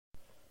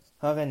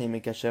הריני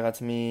מקשר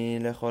עצמי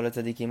לכל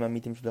הצדיקים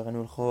האמיתים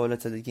שדרנו לכל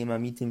הצדיקים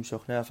האמיתים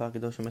שוכני עפר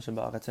קדוש ומשל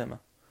בארץ המה.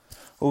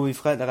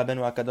 ובבחרת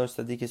לרבנו הקדוש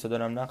צדיק יסודו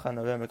נחה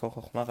נובע מקור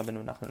חוכמה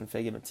רבנו נחמן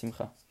לפגה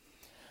בצמחה.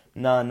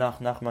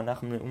 נחמן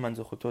מאומן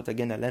זכותו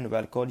תגן עלינו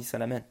ועל כל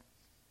ישראל אמן.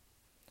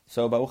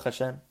 So Baruch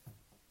Hashem,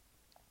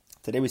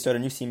 today we start a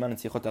new siman in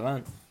Sichot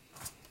Haran,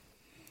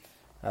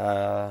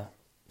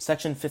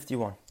 section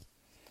 51.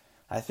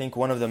 I think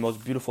one of the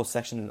most beautiful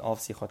sections in all of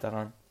Sichot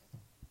Haran.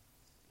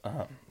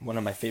 One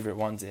of my favorite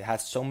ones. It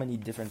has so many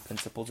different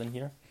principles in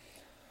here.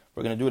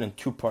 We're going to do it in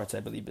two parts, I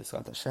believe,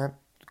 B'ezrat Hashem,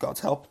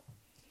 God's help,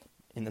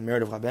 in the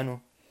merit of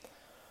Rabeinu.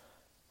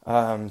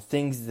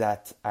 Things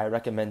that I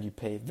recommend you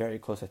pay very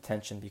close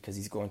attention because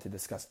he's going to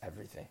discuss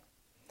everything.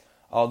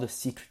 All the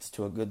secrets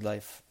to a good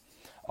life,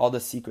 all the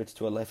secrets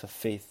to a life of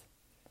faith,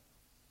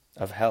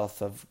 of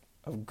health, of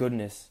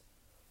goodness,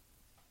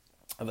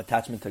 of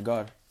attachment to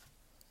God.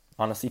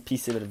 Honestly,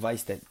 piece of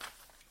advice that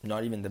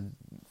not even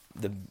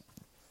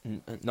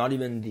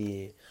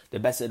the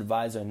best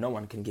advisor no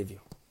one can give you.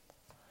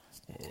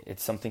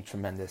 It's something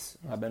tremendous.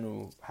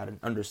 Rabeinu had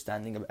an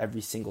understanding of every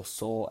single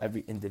soul,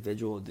 every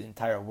individual, the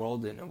entire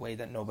world in a way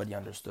that nobody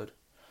understood.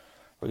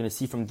 We're going to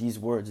see from these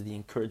words the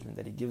encouragement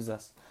that he gives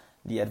us,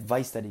 the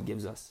advice that he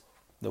gives us,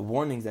 the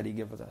warnings that he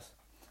gives us.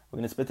 We're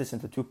going to split this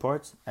into two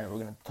parts and we're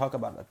going to talk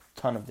about a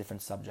ton of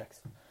different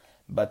subjects.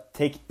 But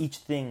take each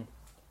thing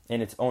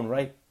in its own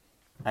right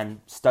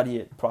and study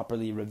it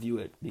properly, review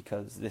it,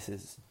 because this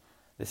is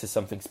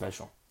something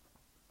special.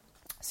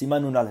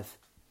 Siman Nun Aleph.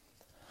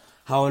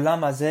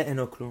 Ha'olam hazeh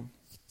eno klum.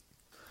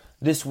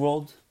 This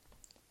world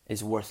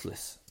is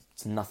worthless.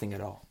 It's nothing at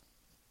all.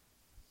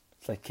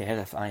 It's like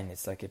keheref ayin.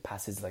 It's like it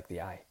passes like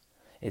the eye.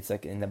 It's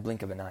like in the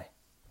blink of an eye.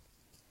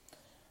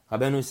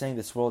 Rabeinu is saying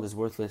this world is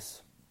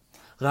worthless.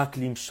 Rak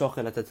limshoch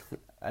el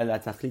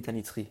hatachlit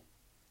hanitzchi.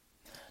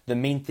 The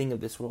main thing of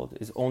this world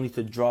is only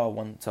to draw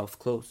oneself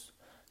close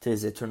to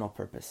his eternal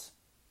purpose.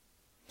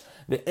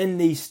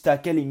 And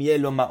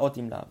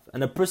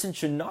a person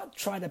should not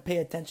try to pay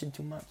attention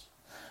too much.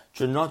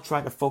 Should not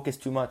try to focus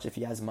too much if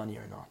he has money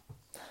or not.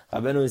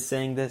 Rabeinu is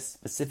saying this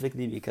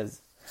specifically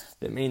because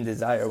the main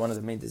desire, one of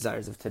the main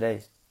desires of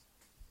today,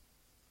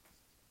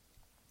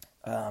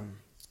 the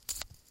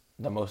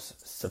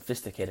most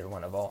sophisticated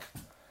one of all,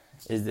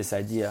 is this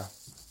idea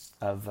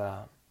of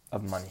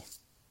money.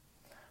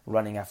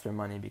 Running after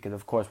money, because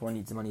of course one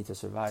needs money to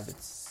survive.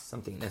 It's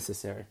something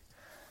necessary.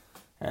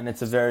 And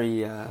it's a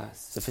very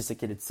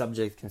sophisticated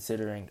subject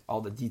considering all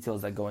the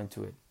details that go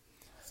into it.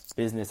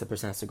 Business, a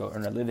person has to go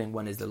earn a living.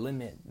 When is the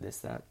limit? This,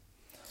 that.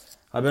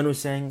 Rabeinu is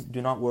saying, do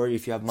not worry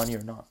if you have money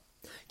or not.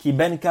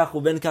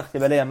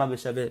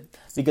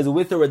 Because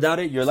with or without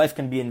it, your life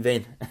can be in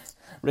vain.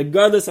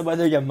 Regardless of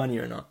whether you have money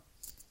or not.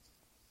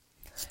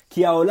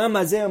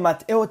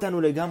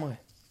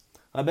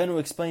 Rabeinu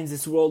explains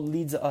this world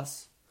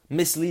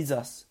misleads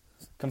us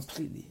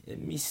completely.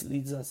 It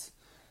misleads us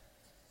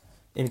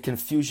in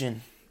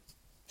confusion.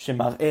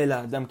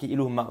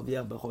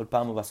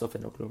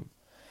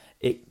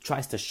 It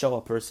tries to show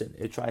a person.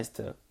 It tries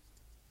to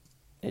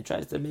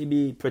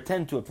maybe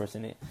pretend to a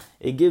person.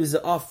 It gives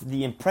off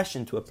the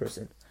impression to a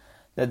person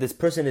that this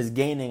person is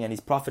gaining and he's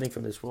profiting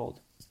from this world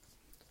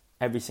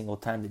every single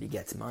time that he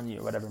gets money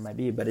or whatever it might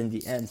be. But in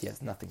the end, he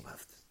has nothing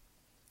left.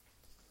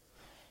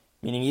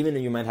 Meaning, even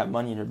if you might have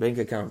money in your bank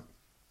account,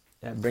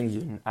 that brings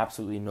you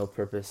absolutely no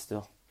purpose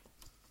still.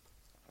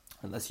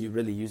 Unless you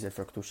really use it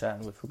for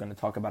Kedusha, which we're going to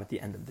talk about at the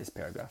end of this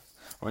paragraph,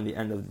 or in the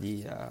end of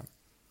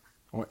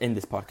or in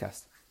this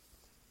podcast.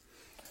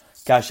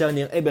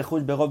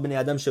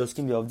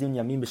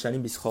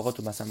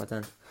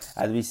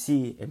 As we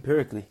see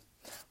empirically,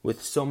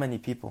 with so many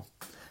people,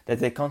 that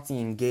they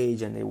constantly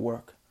engage and they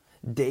work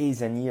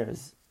days and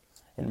years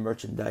in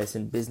merchandise,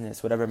 in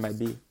business, whatever it might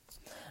be.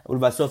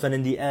 And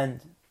in the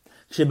end,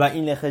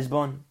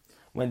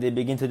 when they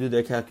begin to do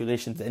their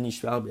calculations, they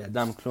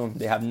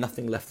have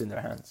nothing left in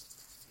their hands.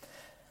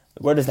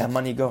 Where does that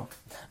money go?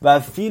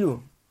 And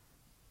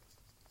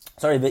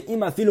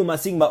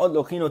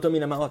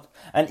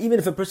even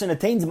if a person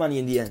attains money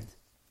in the end,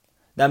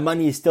 that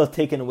money is still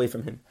taken away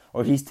from him,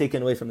 or he's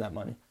taken away from that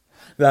money.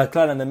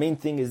 And the main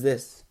thing is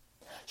this: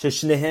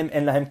 the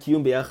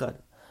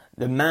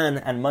man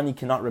and money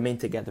cannot remain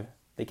together.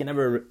 They can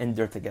never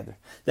endure together.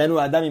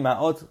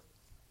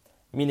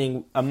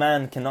 Meaning, a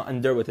man cannot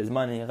endure with his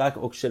money. It's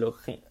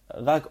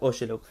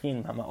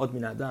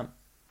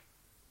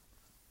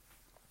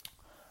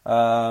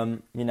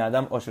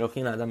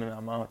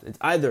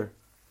either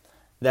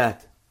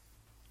that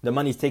the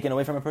money is taken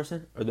away from a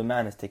person, or the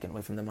man is taken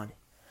away from the money.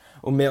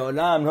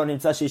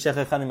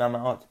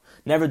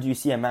 Never do you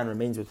see a man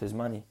remains with his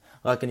money,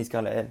 like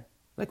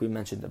we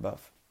mentioned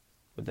above.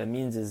 What that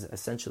means is,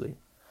 essentially,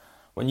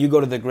 when you go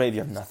to the grave,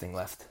 you have nothing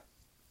left.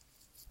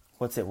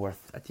 What's it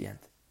worth at the end?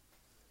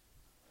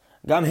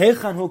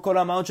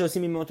 Rabeinu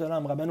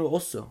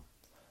also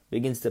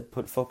begins to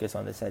put focus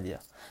on this idea.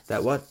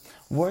 That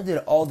where did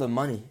all the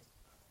money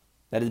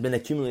that has been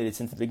accumulated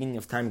since the beginning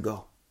of time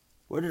go?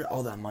 Where did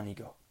all that money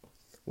go?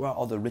 Where are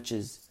all the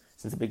riches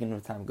since the beginning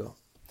of time go?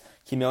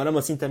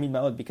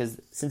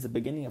 Because since the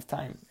beginning of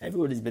time,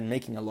 everybody's been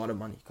making a lot of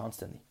money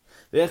constantly.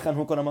 But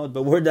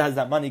where has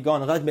that money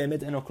gone?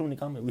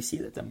 We see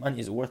that the money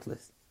is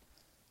worthless.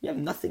 You have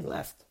nothing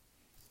left.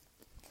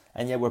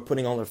 And yet we're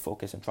putting all our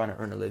focus on trying to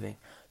earn a living.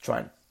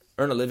 Earn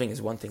a living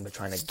is one thing, but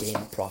trying to gain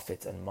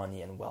profit and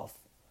money and wealth,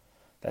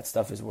 that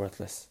stuff is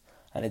worthless.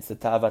 And it's the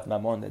Tavat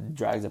Mammon that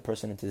drags a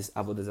person into this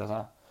Avodah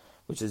Zarah,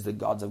 which is the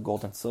gods of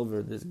gold and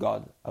silver, this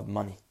god of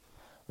money,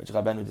 which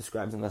Rabeinu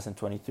describes in lesson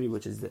 23,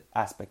 which is the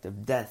aspect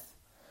of death,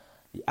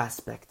 the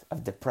aspect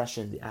of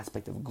depression, the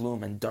aspect of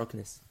gloom and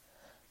darkness.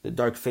 The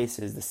dark face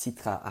is the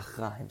Sitra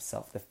Achra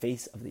himself, the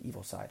face of the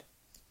evil side.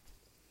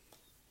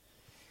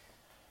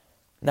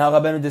 Now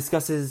Rabeinu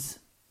discusses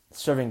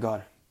serving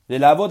God.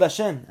 L'avod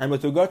Hashem, and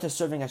with regard to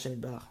serving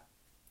Hashem Yitbarach,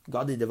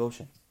 godly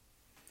devotion.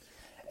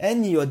 I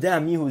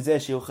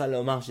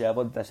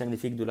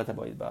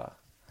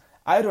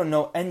don't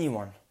know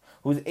anyone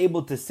who's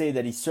able to say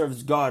that he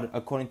serves God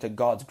according to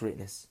God's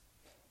greatness,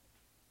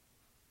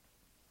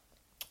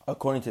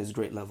 according to his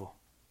great level.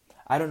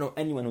 I don't know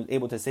anyone who's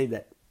able to say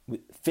that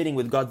fitting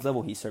with God's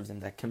level he serves him,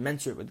 that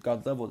commensurate with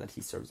God's level that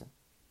he serves him.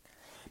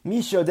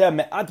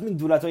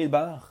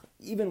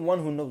 Even one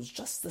who knows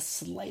just the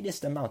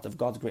slightest amount of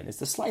God's greatness,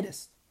 the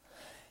slightest.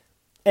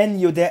 I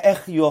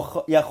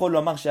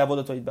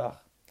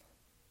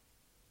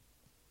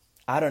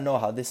don't know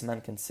how this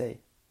man can say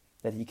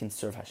that he can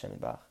serve Hashem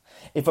Yitbarach.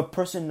 If a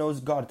person knows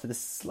God to the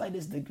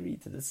slightest degree,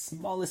 to the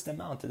smallest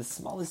amount, to the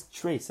smallest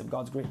trace of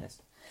God's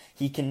greatness,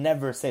 he can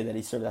never say that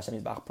he served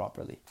Hashem Yitbarach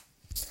properly.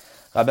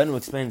 Rabeinu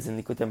explains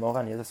in Likutei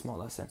Moharan, he has a small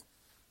lesson,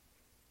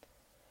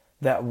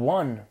 that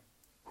one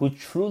who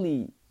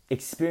truly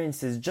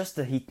experiences just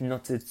a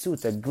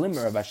hitnotzitut, a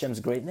glimmer of Hashem's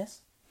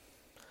greatness,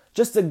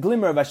 just a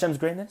glimmer of Hashem's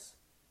greatness,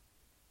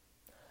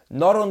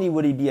 not only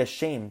would he be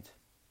ashamed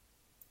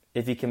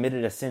if he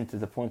committed a sin to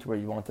the point where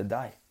he wanted to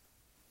die,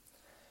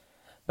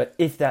 but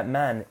if that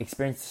man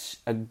experienced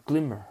a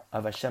glimmer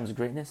of Hashem's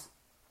greatness,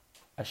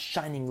 a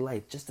shining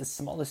light, just the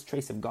smallest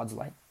trace of God's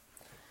light,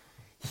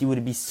 he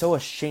would be so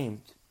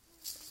ashamed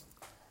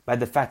by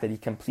the fact that he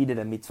completed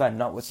a mitzvah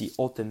not with the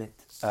ultimate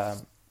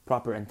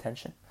proper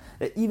intention,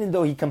 that even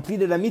though he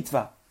completed a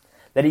mitzvah,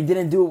 that he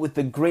didn't do it with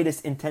the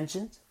greatest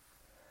intentions,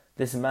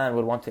 this man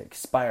would want to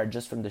expire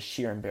just from the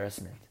sheer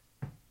embarrassment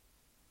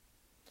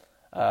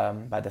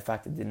by the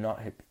fact that he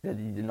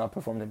did not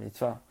perform the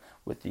mitzvah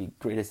with the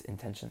greatest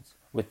intentions,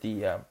 with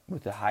the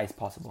highest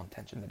possible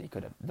intention that he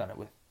could have done it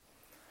with.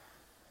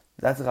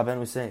 That's what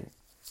Rabeinu was saying,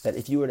 that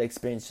if you were to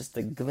experience just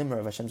the glimmer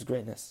of Hashem's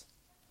greatness,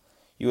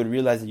 you would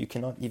realize that you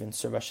cannot even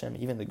serve Hashem,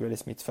 even the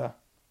greatest mitzvah,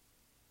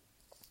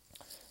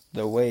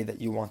 the way that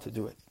you want to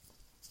do it,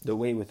 the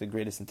way with the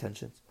greatest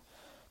intentions,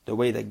 the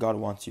way that God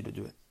wants you to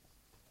do it.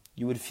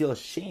 You would feel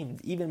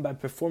ashamed even by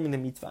performing the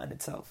mitzvah in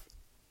itself.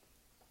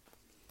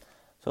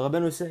 So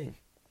Rabeinu is saying,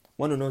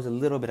 one who knows a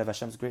little bit of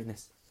Hashem's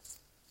greatness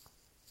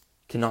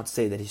cannot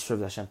say that he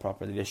serves Hashem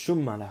properly.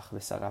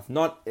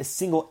 Not a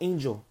single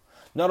angel,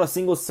 not a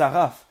single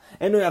saraf.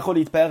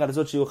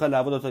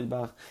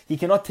 He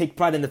cannot take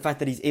pride in the fact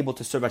that he's able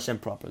to serve Hashem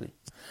properly.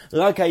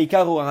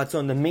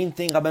 The main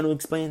thing Rabeinu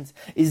explains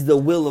is the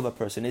will of a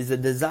person, is the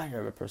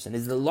desire of a person,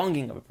 is the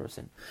longing of a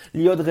person.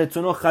 The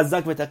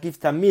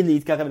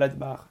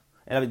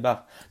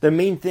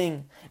main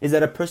thing is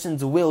that a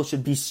person's will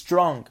should be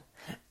strong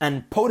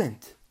and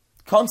potent,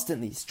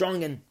 constantly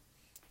strong and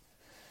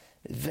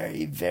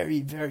very,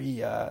 very,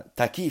 very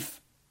takif.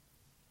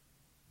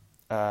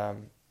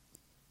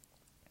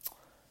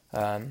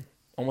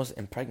 Almost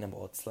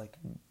impregnable.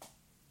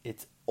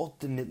 It's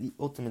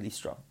ultimately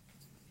strong.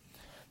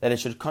 That it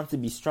should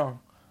constantly be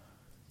strong.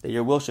 That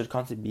your will should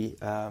constantly be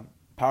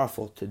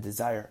powerful to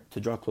desire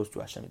to draw close to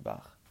Hashem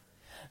Yitbarach.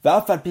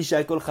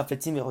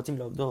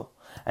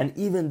 And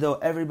even though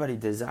everybody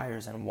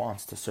desires and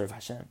wants to serve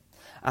Hashem,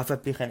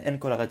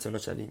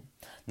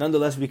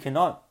 nonetheless we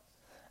cannot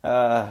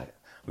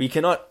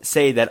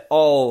say that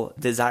all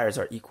desires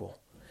are equal.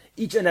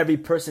 Each and every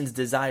person's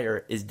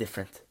desire is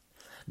different.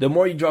 The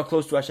more you draw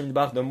close to Hashem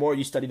Yitbarach, the more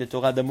you study the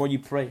Torah, the more you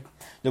pray,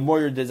 the more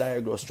your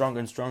desire grows stronger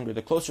and stronger.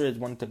 The closer is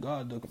one to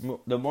God,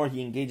 the more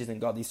he engages in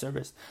godly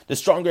service, the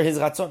stronger his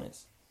ratzon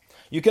is.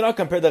 You cannot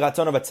compare the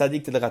ratzon of a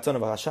tzadik to the ratzon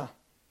of a rasha,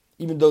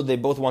 even though they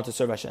both want to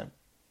serve Hashem.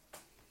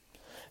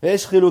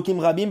 There's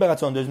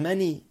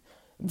many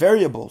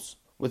variables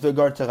with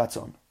regard to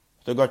ratzon,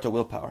 with regard to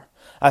willpower.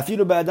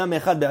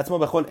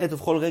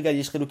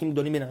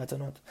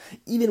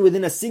 Even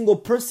within a single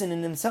person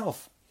in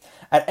himself,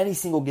 at any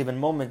single given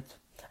moment,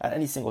 at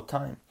any single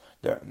time,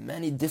 there are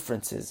many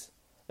differences,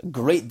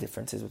 great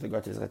differences with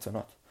regard to his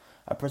ratzonot.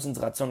 A person's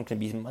ratzon can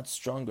be much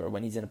stronger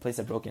when he's in a place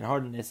of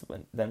brokenheartedness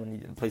than when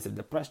he's in a place of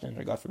depression,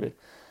 or God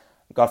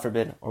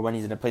forbid, or when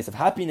he's in a place of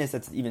happiness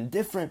that's even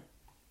different.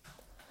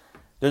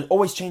 There's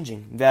always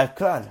changing.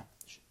 The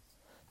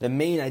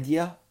main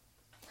idea,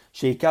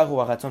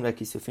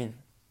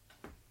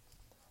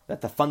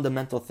 that the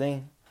fundamental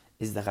thing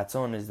is the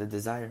ratzon, is the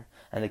desire,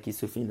 and the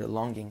kisufin, the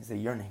longings, the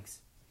yearnings.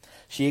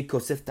 He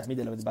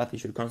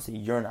should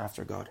constantly yearn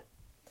after God.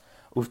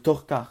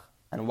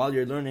 And while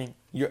you're learning,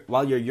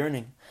 while you're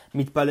yearning,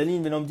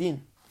 mitpalelim v'lomdin,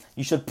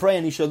 you should pray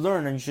and you should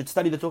learn and you should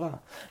study the Torah.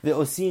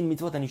 Ve'osin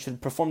mitzvot, and you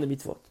should perform the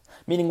mitzvot.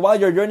 Meaning, while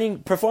you're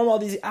yearning, perform all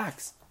these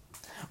acts.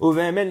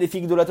 And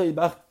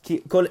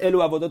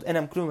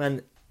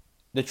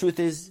the truth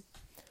is,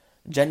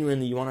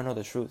 genuinely, you want to know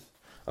the truth.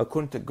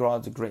 According to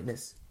God's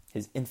greatness,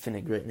 His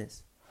infinite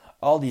greatness,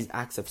 all these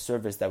acts of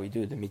service that we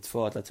do, the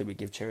mitzvot, let's say we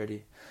give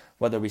charity,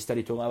 whether we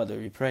study Torah, whether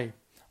we pray,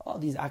 all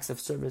these acts of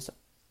service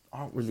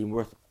aren't really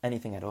worth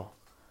anything at all.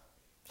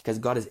 Because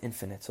God is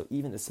infinite. So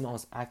even the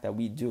smallest act that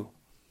we do,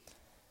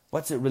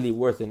 what's it really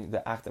worth in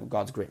the act of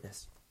God's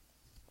greatness?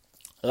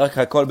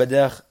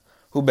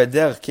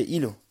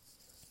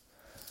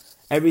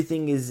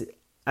 Everything is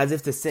as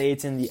if to say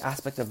it's in the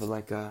aspect of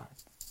like a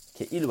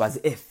ke'ilu, as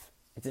if.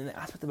 It's in the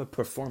aspect of a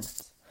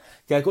performance.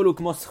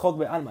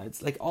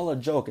 It's like all a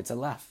joke, it's a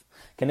laugh.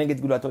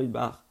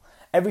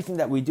 Everything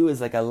that we do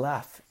is like a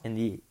laugh in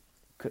the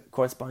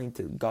corresponding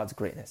to God's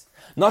greatness.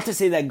 Not to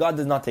say that God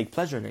does not take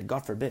pleasure in it,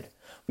 God forbid.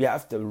 We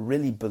have to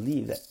really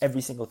believe that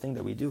every single thing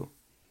that we do,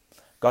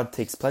 God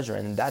takes pleasure,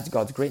 and that's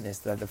God's greatness,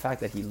 that the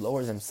fact that He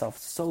lowers Himself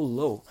so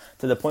low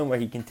to the point where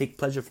He can take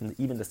pleasure from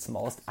even the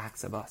smallest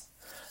acts of us.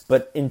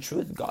 But in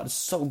truth, God is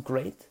so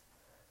great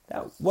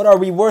that what are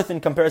we worth in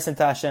comparison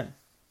to Hashem?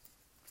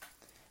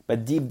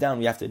 But deep down,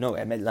 we have to know,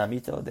 emet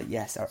lamito, that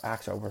yes, our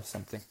acts are worth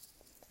something,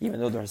 even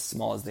though they're as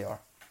small as they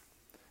are.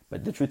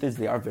 But the truth is,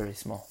 they are very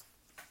small.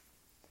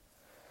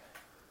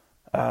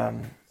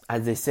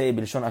 As they say,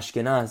 Bilshon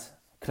Ashkenaz,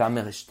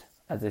 klamerisht.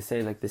 As they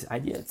say, like this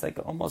idea, it's like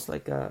almost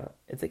like a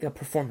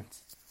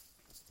performance.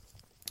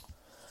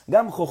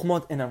 Gam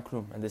chokhmot enam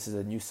klum, and this is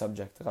a new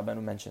subject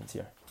Rabeinu mentions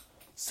here.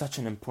 Such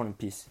an important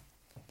piece.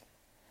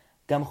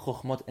 Gam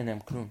chokhmot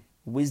enam klum,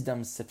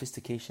 wisdom's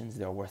sophistications,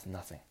 they are worth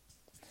nothing.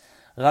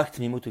 Rak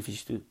tmimut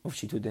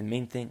ufshitut, the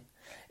main thing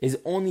is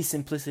only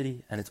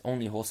simplicity and it's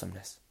only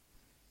wholesomeness.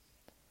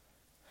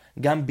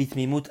 Gam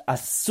bitmimut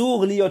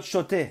asur liot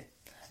shoteh,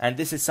 and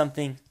this is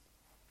something,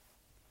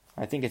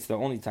 I think it's the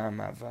only time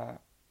I've,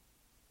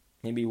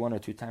 maybe one or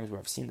two times where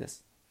I've seen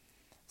this.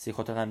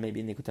 Sichot Haran,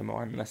 maybe in Likutei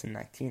Moharan, lesson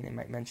 19, they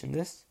might mention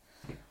this.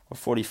 Or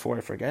 44,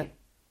 I forget.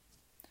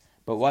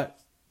 But what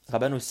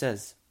Rabeinu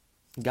says,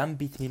 Gam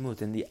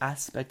bitmimut, in the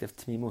aspect of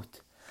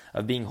tmimut,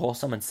 of being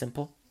wholesome and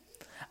simple,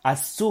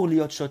 asur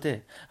liot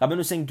shoteh. Rabeinu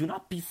is saying, do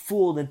not be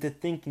fooled into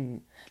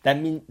thinking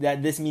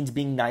that this means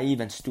being naive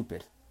and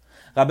stupid.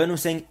 Rabeinu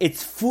is saying,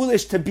 it's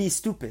foolish to be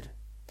stupid.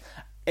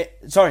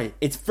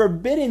 It's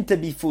forbidden to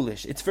be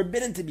foolish. It's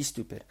forbidden to be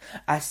stupid.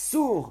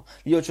 Asur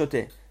liot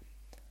shoteh.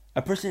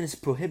 A person is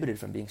prohibited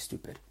from being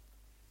stupid.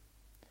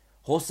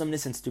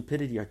 Wholesomeness and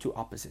stupidity are two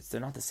opposites.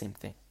 They're not the same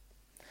thing.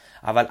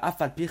 But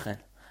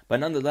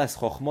nonetheless,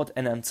 but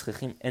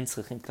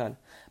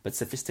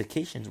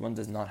sophistications one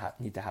does not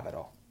need to have at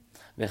all.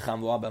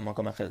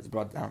 It's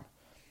brought down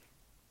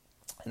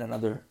in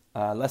another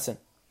lesson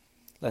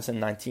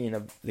 19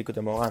 of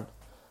Likutei Moharan,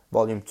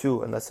 volume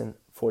 2, and lesson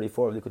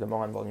 44 of Likutei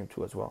Moharan, volume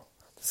 2 as well.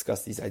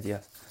 Discuss these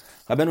ideas.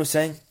 Rabeinu was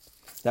saying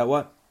that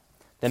what?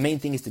 The main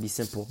thing is to be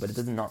simple, but it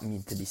does not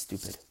mean to be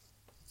stupid.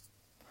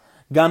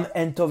 Gam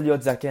en tov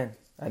liot zaken.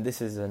 And this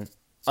is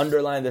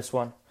underline this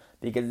one,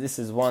 because this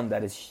is one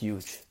that is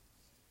huge.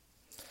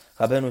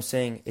 Rabeinu is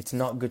saying it's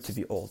not good to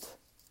be old.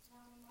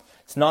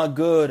 It's not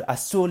good.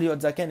 Asur liot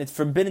zaken. It's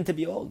forbidden to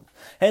be old.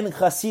 Hen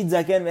chasid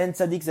zaken, hen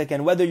tzadik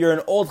zaken. Whether you're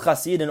an old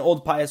chasid, an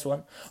old pious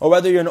one, or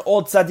whether you're an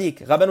old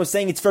tzadik. Rabeinu is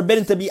saying it's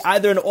forbidden to be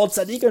either an old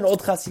tzadik or an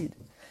old chasid.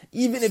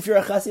 Even if you're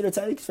a chasid or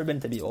tzadik, it's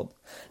forbidden to be old.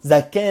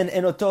 Zaken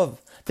enotov.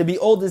 To be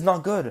old is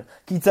not good.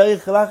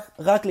 Because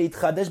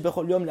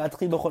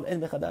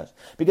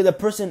a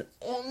person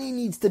only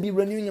needs to be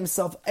renewing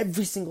himself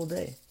every single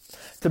day.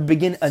 To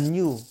begin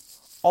anew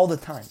all the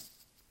time.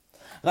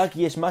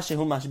 There's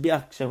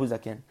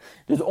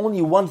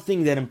only one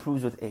thing that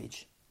improves with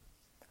age.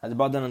 As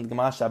brought down in the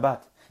Gemara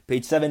Shabbat,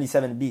 page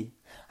 77b.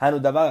 The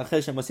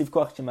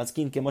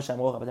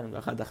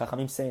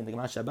Chachamim say in the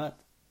Gemara Shabbat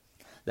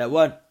that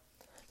what?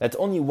 That's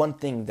only one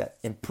thing that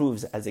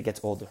improves as it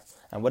gets older.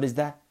 And what is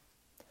that?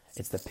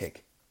 It's the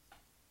pig.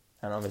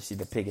 And obviously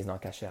the pig is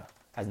not kasher.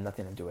 Has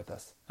nothing to do with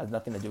us. Has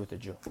nothing to do with the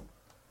Jew.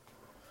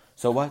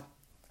 So what?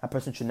 A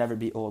person should never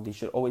be old. He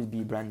should always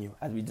be brand new.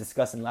 As we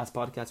discussed in the last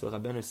podcast, what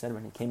Rabeinu said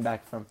when he came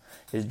back from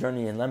his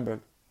journey in Lemberg,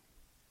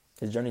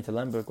 his journey to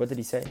Lemberg, what did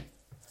he say?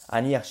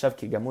 Ani achshav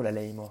ki gamul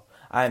alei imo.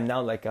 I am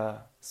now like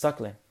a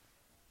suckling.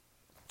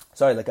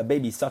 Like a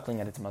baby suckling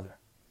at its mother.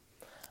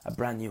 A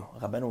brand new.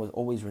 Rabeinu was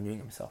always renewing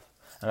himself.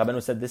 And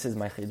Rabeinu said, this is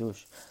my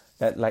chidush.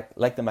 That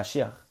like the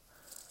Mashiach,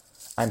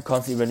 I'm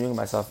constantly renewing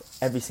myself.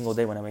 Every single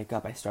day when I wake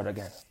up, I start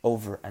again.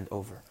 Over and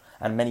over.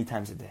 And many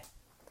times a day.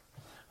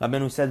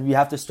 Rabeinu said, we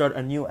have to start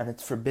anew and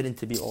it's forbidden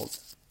to be old.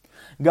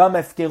 Gam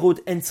efkerut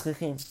en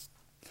tzrichim.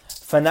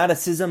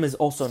 Fanaticism is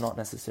also not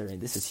necessary.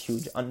 This is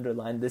huge.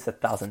 Underline this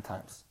 1,000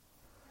 times.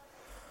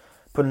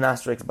 Put an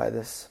asterisk by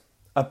this.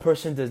 A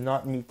person does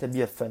not need to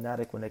be a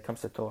fanatic when it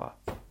comes to Torah.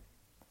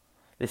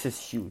 This is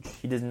huge.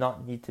 He does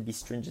not need to be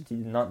stringent. He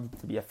does not need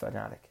to be a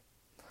fanatic.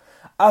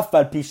 Even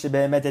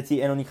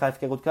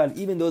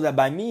though that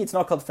by me it's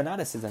not called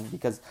fanaticism,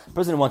 because a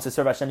person who wants to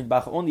serve Hashem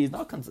Yitbarach only is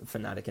not called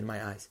fanatic in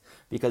my eyes,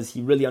 because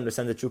he really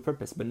understands the true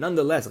purpose. But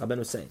nonetheless,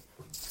 Rabeinu is saying,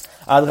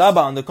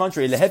 on the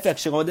contrary,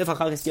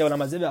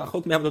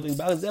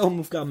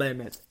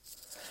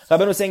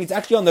 Rabeinu is saying it's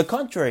actually on the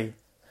contrary,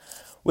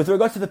 with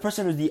regard to the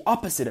person who's the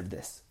opposite of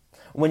this.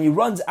 When he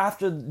runs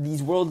after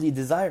these worldly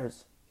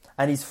desires,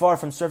 and he's far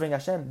from serving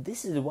Hashem,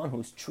 this is the one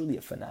who's truly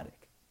a fanatic.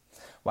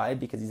 Why?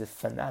 Because he's a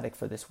fanatic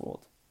for this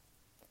world.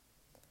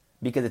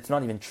 Because it's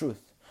not even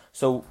truth.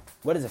 So,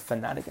 what is a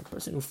fanatic? A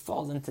person who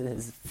falls into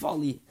his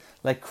folly,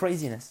 like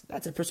craziness.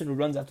 That's a person who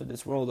runs after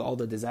this world, all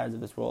the desires of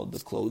this world, the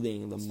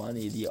clothing, the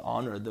money, the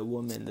honor, the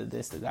woman, the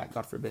this, the that,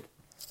 God forbid.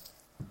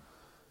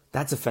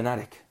 That's a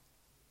fanatic.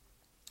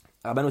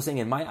 Rabeinu was saying,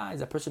 in my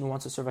eyes, a person who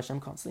wants to serve Hashem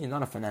constantly is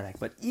not a fanatic.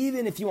 But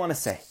even if you want to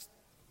say,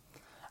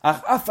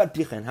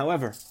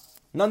 however,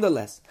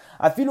 nonetheless,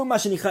 even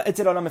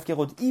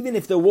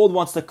if the world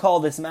wants to call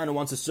this man who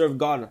wants to serve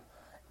God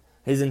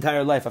his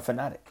entire life a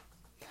fanatic,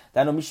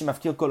 meaning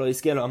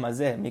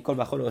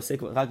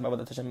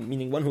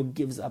one who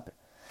gives up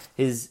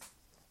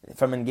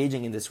from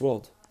engaging in this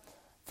world,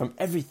 from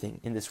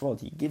everything in this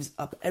world. He gives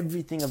up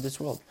everything of this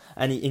world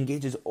and he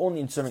engages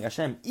only in serving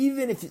Hashem.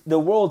 Even if the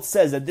world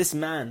says that this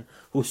man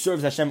who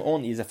serves Hashem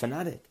only is a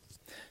fanatic,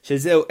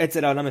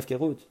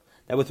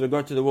 that with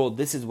regard to the world,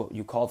 this is what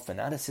you call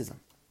fanaticism.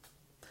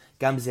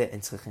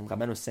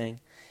 Rabeinu is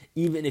saying,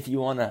 even if you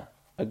want to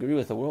agree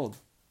with the world,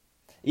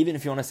 even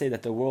if you want to say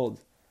that the world,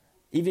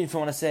 even if you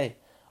want to say,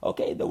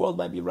 okay, the world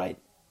might be right,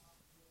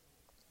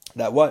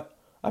 that what?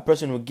 A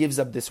person who gives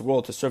up this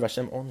world to serve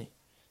Hashem only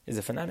is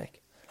a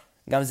fanatic.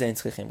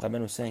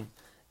 Rabeinu is saying,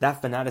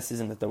 that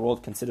fanaticism that the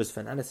world considers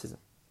fanaticism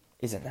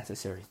isn't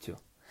necessary too.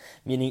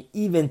 Meaning,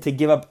 even to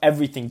give up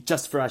everything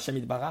just for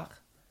Hashem Yitbarach,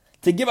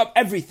 to give up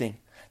everything,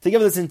 to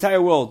give up this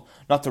entire world,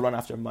 not to run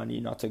after money,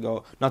 not to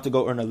go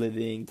earn a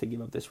living, to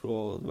give up this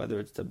world, whether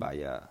it's to buy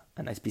a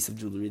nice piece of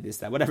jewelry, this,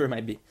 that, whatever it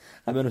might be.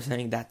 Rabeinu is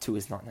saying that too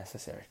is not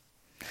necessary.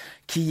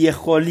 And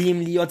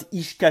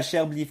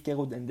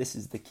this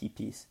is the key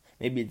piece.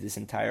 Maybe this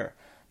entire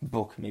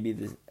book, maybe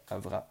this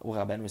of what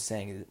Rabeinu was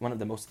saying is one of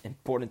the most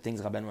important things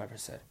Rabeinu ever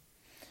said.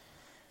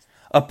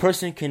 A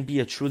person can be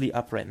a truly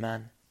upright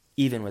man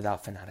even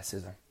without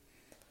fanaticism.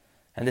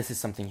 And this is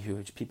something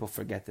huge. People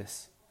forget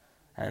this.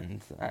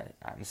 And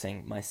I'm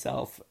saying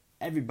myself,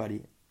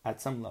 everybody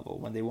at some level,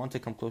 when they want to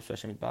come close to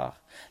Hashem Yitbarach,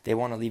 they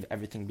want to leave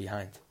everything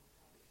behind.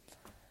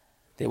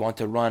 They want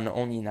to run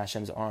only in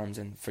Hashem's arms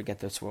and forget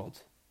this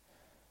world.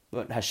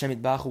 But Hashem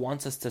Yitbarach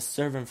wants us to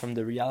serve Him from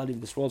the reality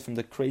of this world, from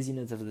the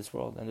craziness of this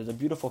world. And there's a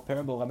beautiful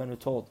parable Rabeinu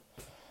told,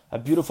 a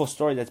beautiful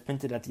story that's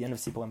printed at the end of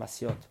Sichot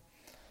Haran,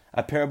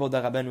 a parable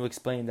that Rabeinu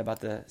explained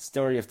about the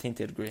story of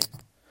tainted grain.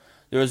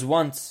 There was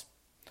once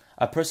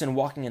a person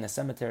walking in a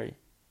cemetery,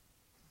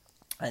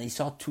 and he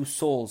saw two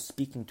souls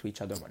speaking to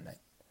each other one night,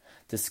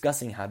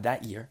 discussing how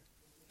that year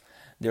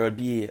there would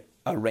be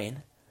a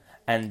rain,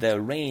 and the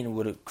rain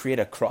would create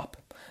a crop.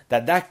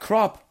 That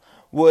crop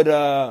would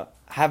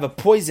have a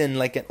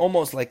poison,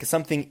 almost like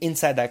something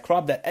inside that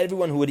crop, that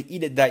everyone who would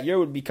eat it that year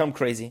would become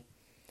crazy.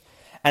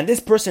 And this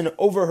person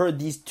overheard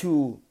these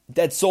two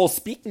dead souls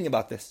speaking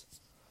about this.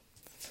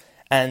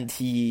 And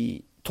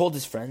he told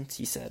his friends,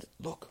 he said,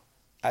 look,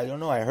 I don't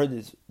know, I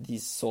heard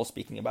these souls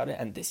speaking about it,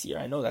 and this year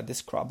I know that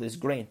this crop, this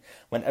grain,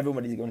 when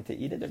everybody's going to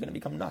eat it, they're going to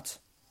become nuts.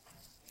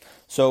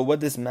 So what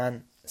did this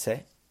man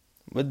say?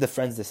 What did the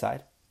friends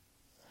decide?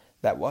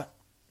 That what?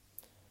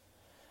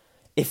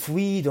 If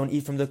we don't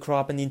eat from the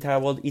crop and the entire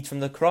world eats from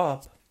the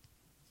crop,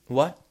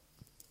 what?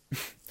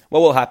 What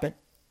will happen?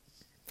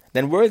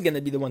 Then we're going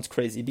to be the ones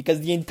crazy,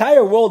 because the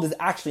entire world is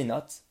actually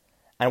nuts,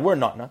 and we're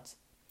not nuts.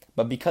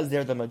 But because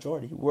they're the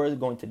majority, we're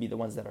going to be the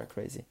ones that are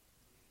crazy.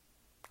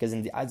 Because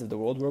in the eyes of the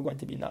world, we're going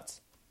to be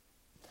nuts.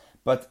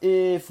 But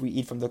if we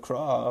eat from the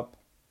crop,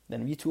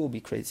 then we too will be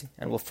crazy,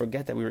 and we'll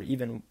forget that we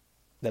even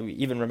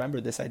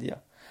remember this idea,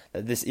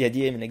 that this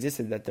idea even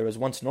existed, that there was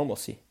once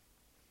normalcy.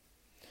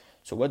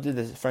 So what did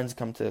the friends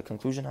come to the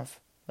conclusion of?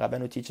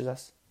 Rabeinu teaches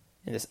us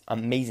in this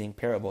amazing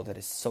parable that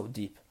is so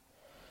deep.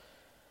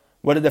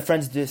 What did the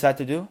friends decide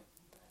to do?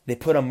 They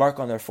put a mark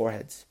on their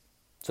foreheads,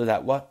 so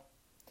that what?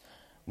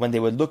 When they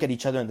would look at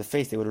each other in the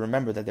face, they would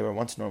remember that they were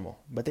once normal,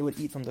 but they would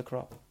eat from the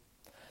crop.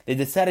 They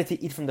decided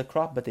to eat from the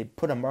crop, but they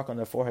put a mark on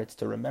their foreheads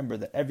to remember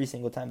that every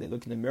single time they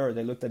looked in the mirror,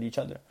 they looked at each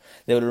other,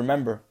 they would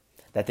remember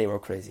that they were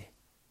crazy.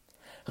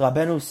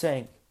 Rabeinu is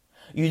saying,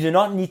 you do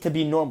not need to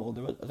be normal.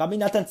 Rabbi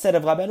Natan said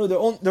of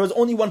Rabeinu, there was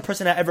only one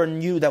person I ever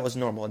knew that was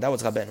normal, and that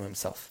was Rabeinu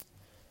himself.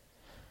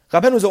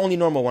 Rabeinu was the only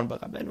normal one,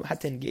 but Rabeinu had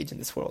to engage in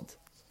this world.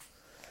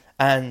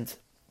 And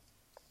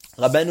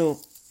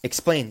Rabeinu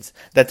explains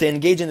that to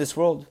engage in this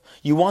world,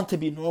 you want to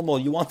be normal,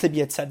 you want to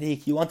be a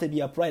tzadik, you want to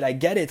be upright. I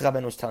get it,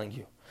 Rabeinu is telling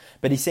you.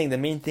 But he's saying the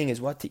main thing is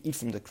what? To eat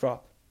from the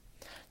crop,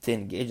 to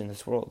engage in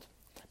this world,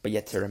 but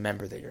yet to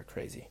remember that you're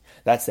crazy.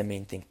 That's the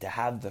main thing, to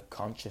have the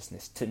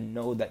consciousness, to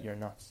know that you're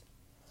nuts.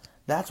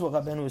 That's what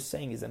Rabeinu is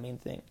saying is the main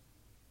thing.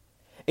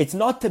 It's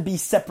not to be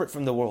separate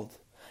from the world.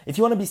 If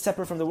you want to be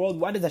separate from the world,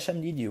 why does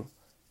Hashem need you?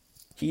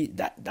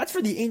 That's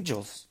for the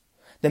angels.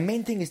 The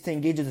main thing is to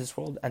engage in this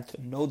world and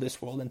to know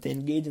this world and to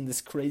engage in this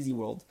crazy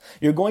world.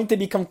 You're going to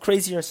become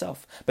crazy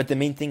yourself, but the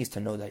main thing is to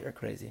know that you're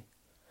crazy.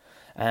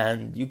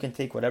 And you can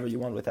take whatever you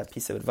want with that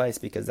piece of advice,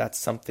 because that's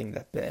something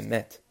that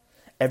be'emet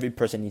every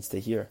person needs to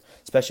hear,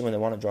 especially when they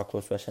want to draw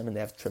close to Hashem and they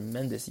have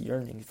tremendous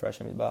yearning for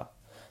Hashem Yitbarach.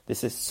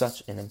 This is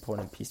such an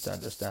important piece to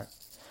understand.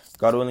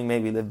 God willing, may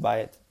we live by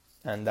it.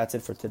 And that's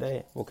it for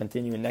today. We'll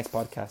continue in next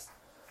podcast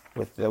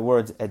with the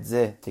words, Et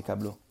zeh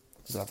tikablu.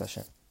 B'ezrat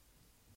Hashem.